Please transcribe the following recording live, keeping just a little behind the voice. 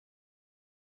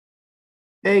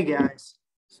Hey guys,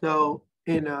 so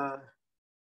in a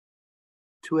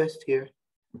twist here,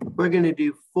 we're going to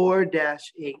do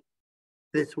 4-8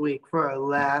 this week for our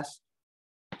last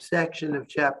section of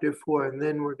chapter 4, and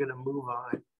then we're going to move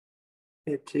on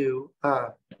into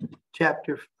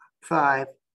chapter 5,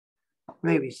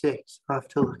 maybe 6. I'll have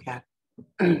to look at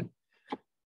it.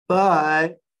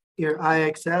 But your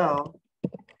IXL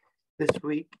this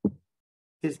week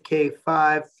is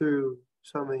K5 through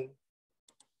something.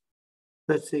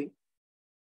 Let's see.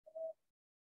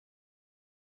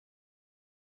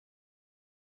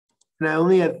 And I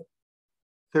only have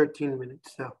 13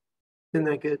 minutes, so isn't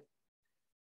that good?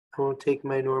 I won't take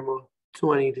my normal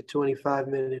 20 to 25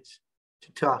 minutes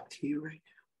to talk to you right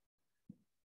now.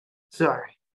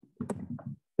 Sorry.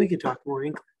 We can talk more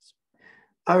in class.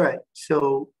 All right,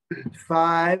 so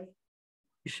 5,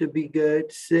 you should be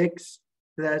good. 6,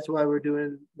 that's why we're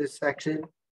doing this section.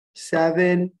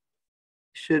 7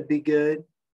 should be good.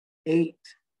 8.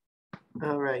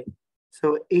 All right,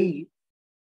 so 8,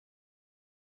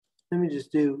 let me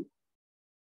just do,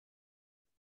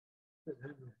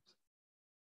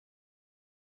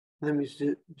 let me just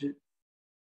do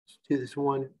this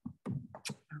one.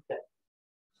 Okay,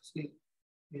 see,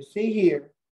 you see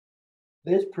here,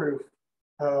 this proof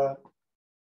has,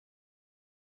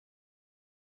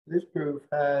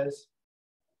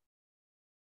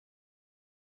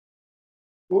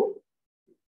 oh,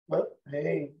 well,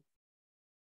 hey,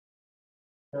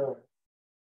 all right.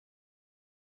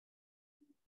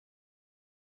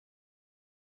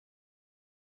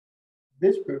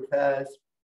 This proof has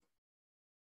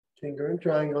congruent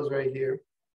triangles right here,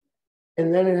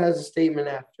 and then it has a statement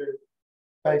after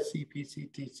by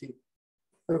CPCTC.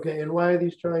 Okay, and why are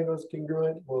these triangles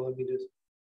congruent? Well, let me just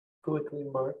quickly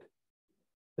mark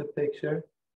the picture.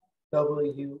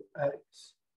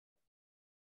 WX.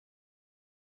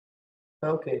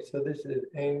 Okay, so this is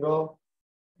angle,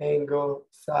 angle,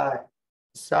 side.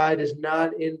 The side is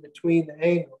not in between the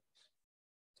angles.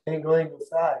 Angle, angle,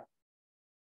 side.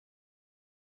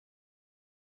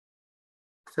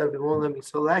 Except it won't let me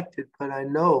select it, but I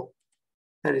know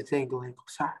that it's angle, angle,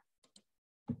 side.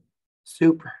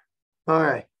 Super. All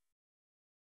right.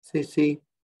 So see,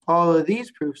 all of these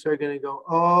proofs are going to go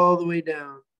all the way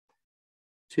down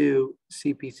to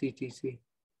CPCTC.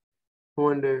 I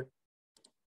wonder.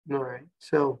 All right.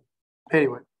 So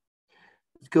anyway,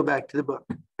 let's go back to the book.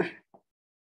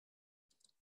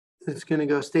 It's going to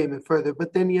go a statement further,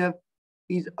 but then you have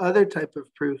these other type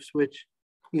of proofs, which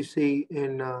you see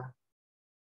in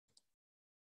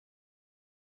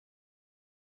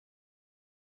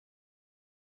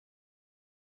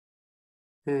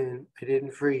and I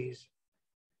didn't freeze.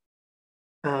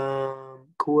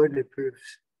 Coordinate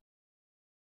proofs.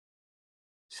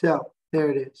 So there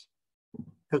it is.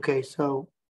 Okay, so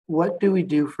what do we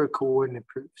do for coordinate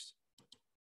proofs?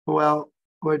 Well,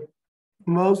 we're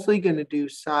mostly going to do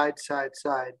side, side,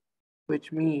 side,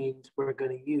 which means we're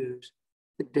going to use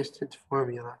the distance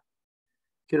formula.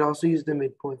 You could also use the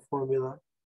midpoint formula.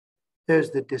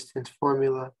 There's the distance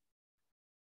formula.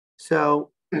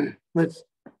 So let's,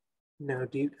 now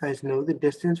do you guys know the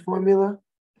distance formula?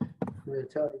 I'm going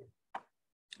to tell you.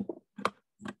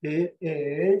 It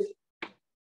is,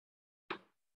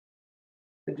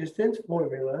 the distance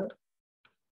formula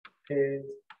is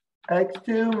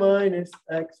x2 minus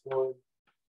x1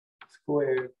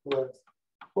 squared plus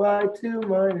y2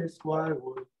 minus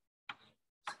y1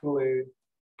 squared,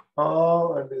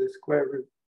 all under the square root.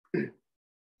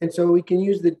 And so we can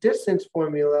use the distance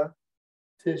formula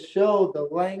to show the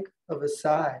length of a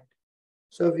side.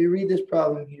 So if you read this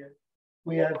problem here,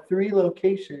 we have 3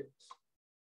 locations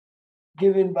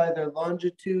given by their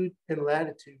longitude and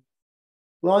latitude.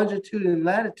 Longitude and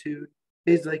latitude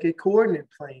is like a coordinate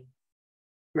plane,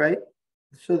 right?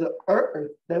 So the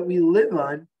Earth that we live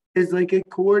on is like a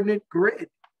coordinate grid.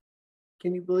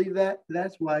 Can you believe that?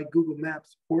 That's why Google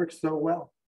Maps works so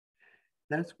well.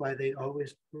 That's why they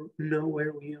always know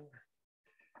where we are.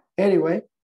 Anyway,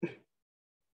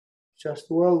 just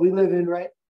the world we live in, right?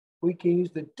 We can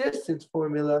use the distance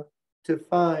formula to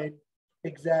find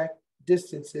exact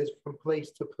distances from place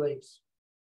to place.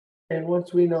 And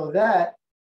once we know that,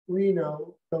 we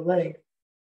know the length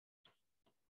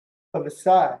of a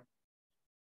side.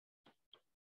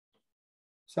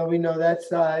 So we know that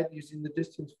side using the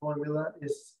distance formula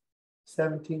is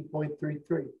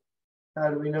 17.33.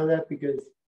 How do we know that? Because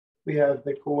we have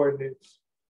the coordinates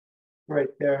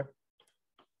right there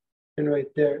and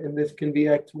right there. And this can be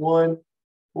x1,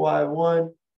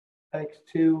 y1,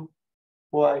 x2,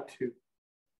 y2.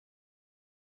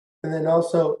 And then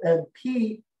also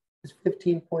MP is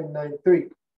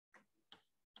 15.93.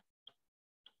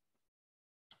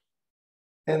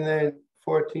 and then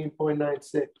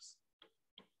 14.96.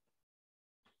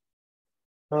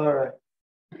 All right,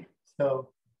 so,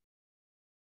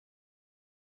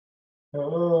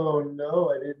 oh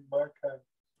no, I didn't mark on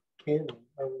candle.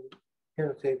 I was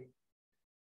annotating.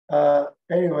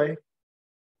 Anyway,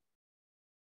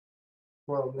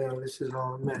 well, now this is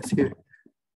all a mess here. I'm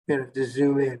gonna have to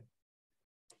zoom in.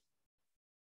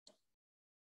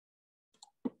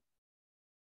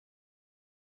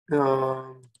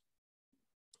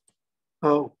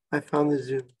 Oh, I found the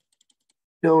zoom.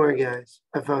 Don't worry, guys.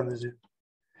 I found the zoom.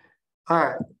 All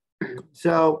right.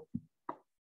 So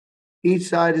each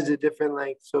side is a different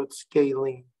length, so it's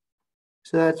scaling.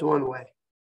 So that's one way.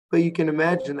 But you can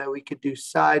imagine that we could do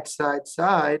side, side,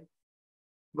 side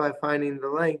by finding the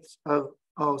lengths of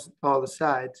all the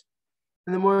sides.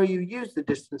 And the more you use the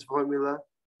distance formula,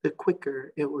 the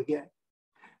quicker it will get.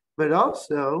 But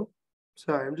also,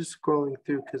 sorry, I'm just scrolling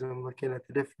through because I'm looking at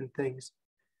the different things.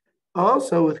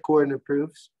 Also with coordinate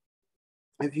proofs,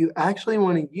 if you actually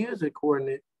want to use a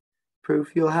coordinate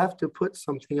proof, you'll have to put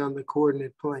something on the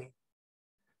coordinate plane.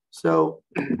 So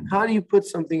how do you put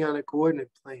something on a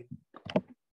coordinate plane?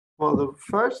 Well, the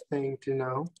first thing to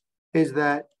know is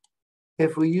that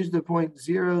if we use the point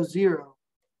 0, 0,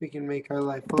 we can make our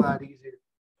life a lot easier.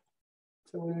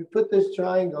 So when we put this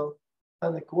triangle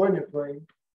on the coordinate plane,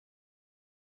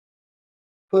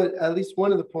 put at least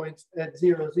one of the points at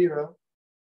 0, 0,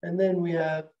 and then we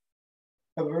have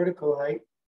a vertical height,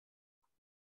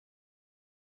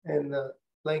 and the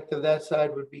length of that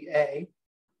side would be A.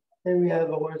 Then we have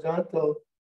a horizontal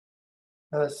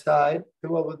side,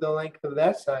 and what would the length of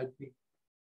that side be?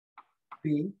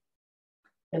 B.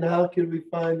 And how can we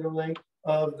find the length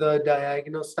of the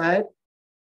diagonal side?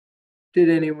 Did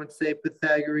anyone say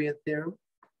Pythagorean theorem?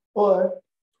 Or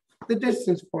the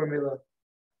distance formula?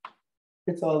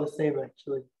 It's all the same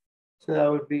actually. So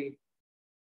that would be,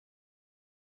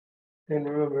 and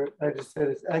remember, I just said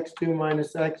it's x2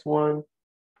 minus x1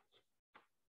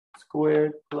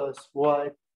 squared plus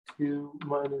y2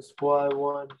 minus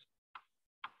y1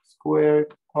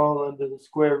 squared, all under the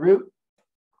square root.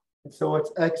 And so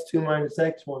what's x2 minus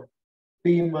x1?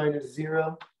 B minus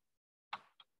 0.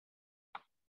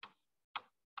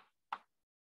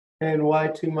 And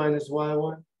y2 minus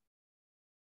y1?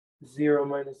 0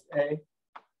 minus a.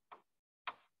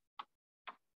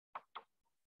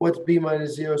 What's b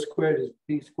minus 0 squared is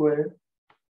b squared.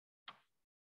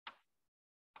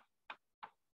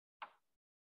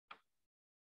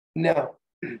 Now,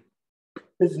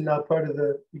 this is not part of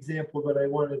the example, but I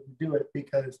wanted to do it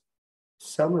because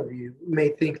some of you may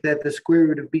think that the square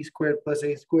root of b squared plus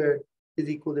a squared is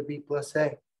equal to b plus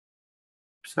a.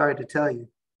 Sorry to tell you,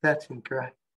 that's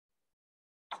incorrect.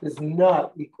 This is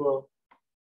not equal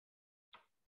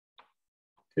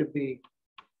to b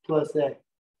plus a.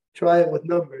 Try it with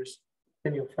numbers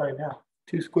and you'll find out.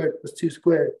 2 squared plus 2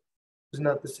 squared is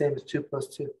not the same as 2 plus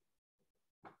 2.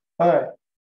 All right,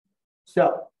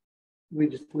 so we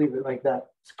just leave it like that.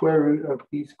 Square root of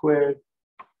b squared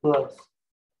plus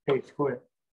a squared.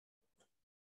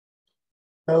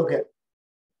 Okay.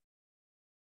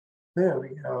 There we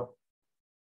go.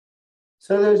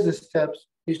 So there's the steps.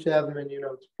 You should have them in your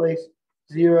notes. Place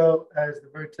 0 as the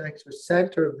vertex or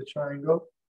center of the triangle.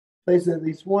 Place at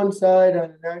least one side on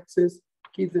an axis.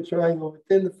 Keep the triangle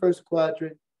within the first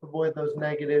quadrant. Avoid those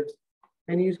negatives.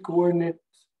 And use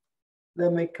coordinates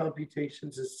that make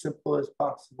computations as simple as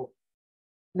possible.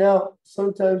 Now,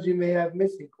 sometimes you may have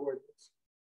missing coordinates.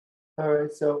 All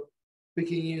right, so we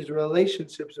can use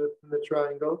relationships within the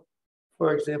triangle.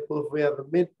 For example, if we have a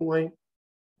midpoint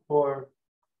or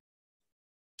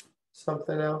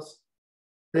something else,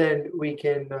 then we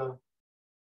can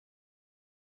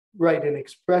write an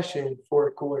expression for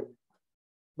a coordinate.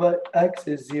 But x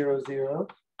is 0, 0.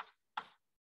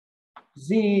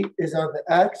 Z is on the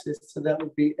axis, so that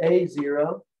would be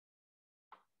A0.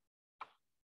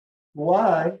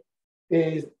 Y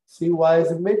is, see, Y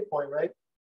is a midpoint, right?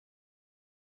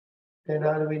 And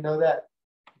how do we know that?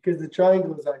 Because the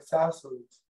triangle is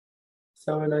isosceles.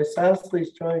 So an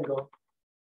isosceles triangle,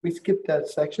 we skipped that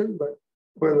section, but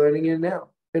we're learning it now.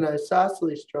 An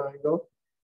isosceles triangle,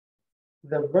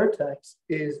 the vertex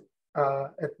is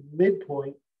at the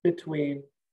midpoint between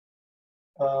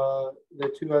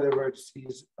the two other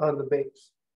vertices on the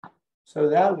base. So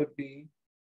that would be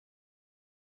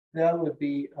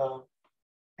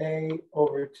A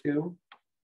over 2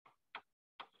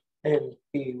 and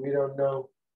B. We don't know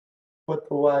what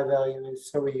the Y value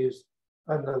is, so we use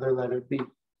another letter B.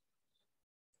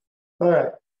 All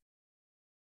right.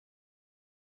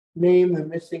 Name the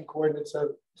missing coordinates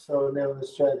of, so now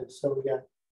let's try this. So we got,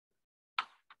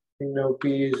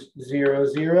 B is 0,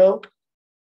 0.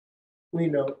 we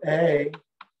know A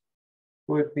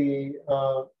would be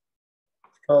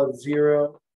it's called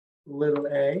 0 little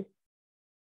a.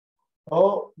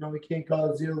 Oh, no, we can't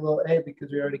call it 0 little a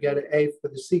because we already got an A for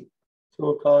the C. So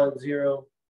we'll call it 0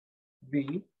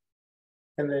 B.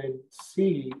 And then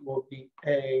C will be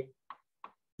A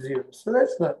 0. So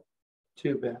that's not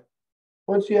too bad.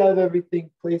 Once you have everything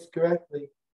placed correctly,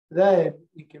 then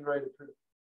you can write a proof.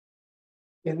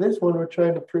 In this one, we're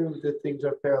trying to prove that things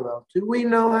are parallel. Do we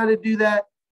know how to do that?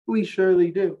 We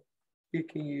surely do. You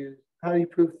can use, how do you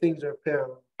prove things are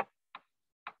parallel?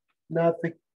 Not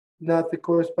the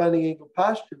corresponding angle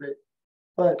postulate,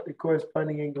 but the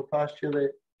corresponding angle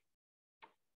postulate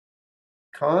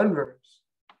converse,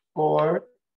 or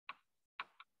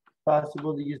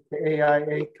possible to use the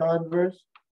AIA converse.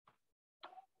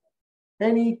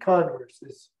 Any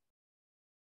converses.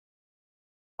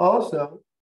 Also,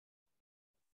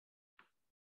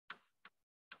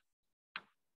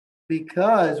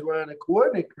 because we're on a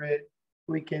coordinate grid,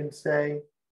 we can say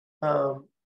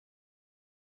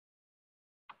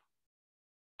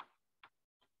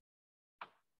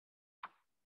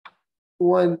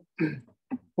one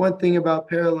thing about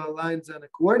parallel lines on a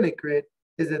coordinate grid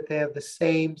is that they have the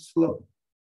same slope.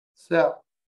 So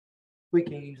we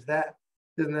can use that.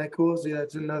 Isn't that cool? See,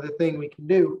 that's another thing we can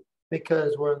do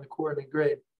because we're on the coordinate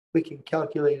grid. We can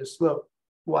calculate a slope,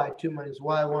 y2 minus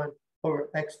y1 over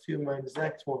x2 minus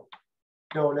x1.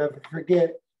 Don't ever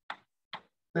forget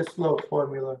the slope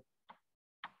formula.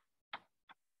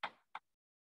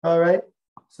 All right,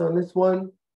 so in this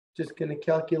one, just going to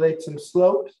calculate some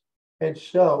slopes and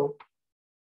show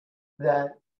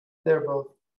that they're both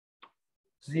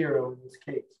 0 in this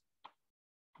case.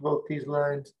 Both these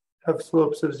lines have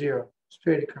slopes of 0,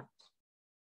 straight across.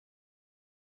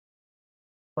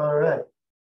 All right,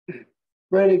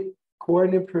 ready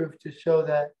coordinate proof to show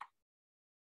that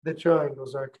the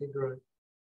triangles are congruent.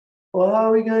 Well, how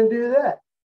are we going to do that?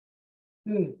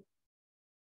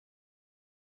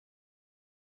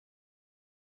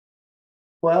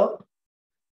 Well,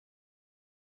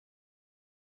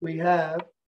 we have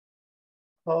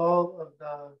all of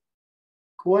the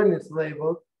coordinates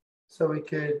labeled, so we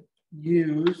could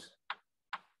use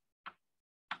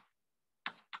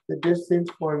the distance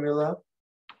formula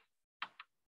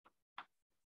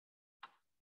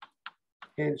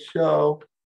and show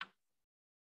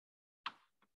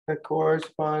the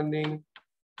corresponding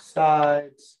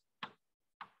sides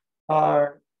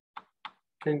are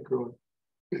congruent.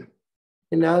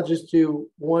 And now just do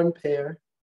one pair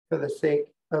for the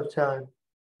sake of time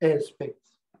and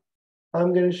space.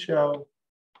 I'm going to show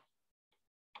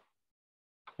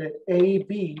that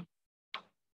AB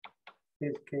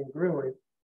is congruent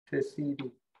to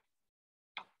CD.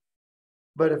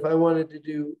 But if I wanted to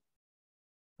do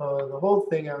the whole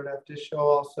thing, I would have to show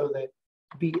also that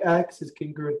BX is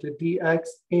congruent to DX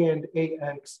and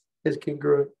AX is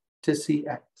congruent to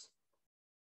CX.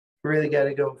 Really got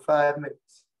to go 5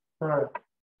 minutes. All right.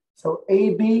 So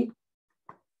AB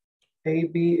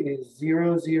is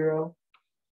 0, 0.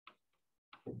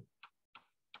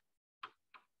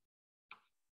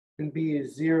 And B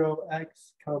is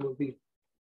 0x comma B.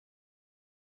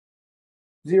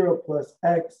 0 plus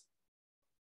x.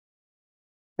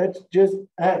 That's just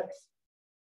x.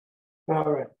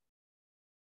 All right.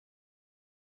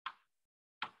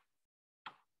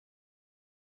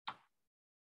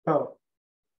 Oh.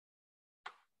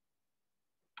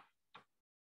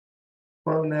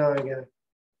 Well, now I got it.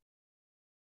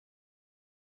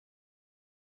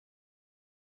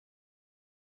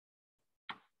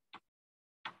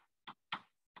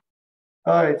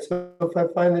 All right, so if I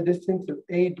find the distance of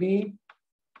AB,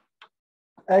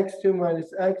 x2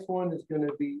 minus x1 is going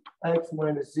to be x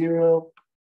minus 0.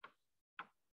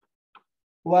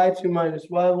 Y2 minus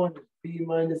y1 is b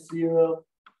minus 0.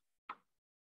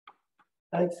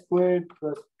 X squared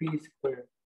plus b squared.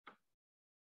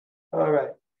 All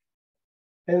right.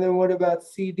 And then what about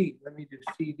CD? Let me do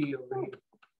CD over here.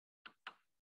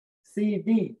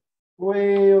 CD,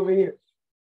 way over here.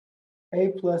 A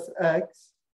plus x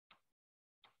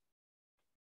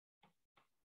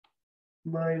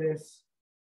minus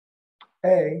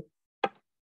A,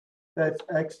 that's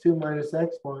x2 minus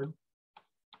x1.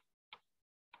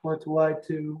 What's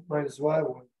y2 minus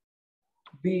y1?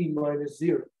 B minus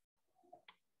 0.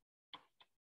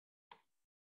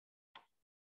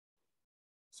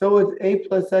 So it's A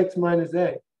plus x minus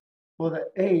A. Well, the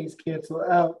A's cancel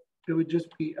out. It would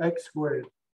just be x squared.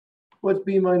 What's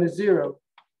B minus 0?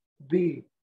 B.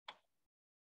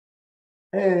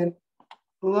 And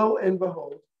lo and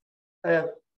behold, I have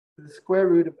the square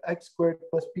root of x squared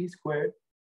plus b squared.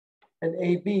 And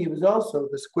AB was also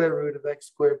the square root of x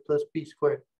squared plus b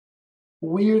squared.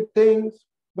 weird things,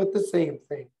 but the same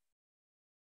thing.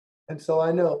 And so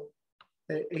I know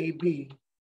that AB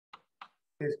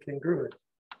is congruent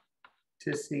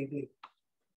to CD.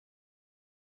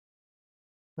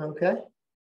 Okay?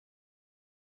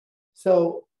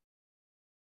 So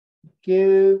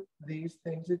give these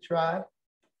things a try.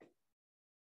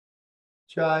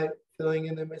 Try filling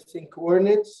in the missing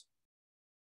coordinates.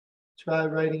 Try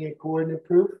writing a coordinate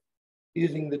proof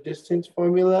using the distance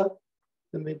formula,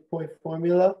 the midpoint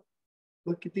formula.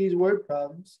 Look at these word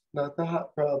problems, not the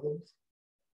hot problems.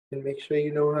 And make sure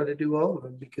you know how to do all of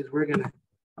them, because we're going to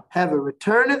have a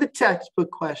return of the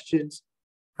textbook questions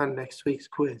on next week's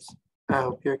quiz. I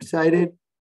hope you're excited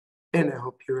and I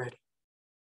hope you're ready.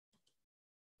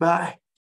 Bye.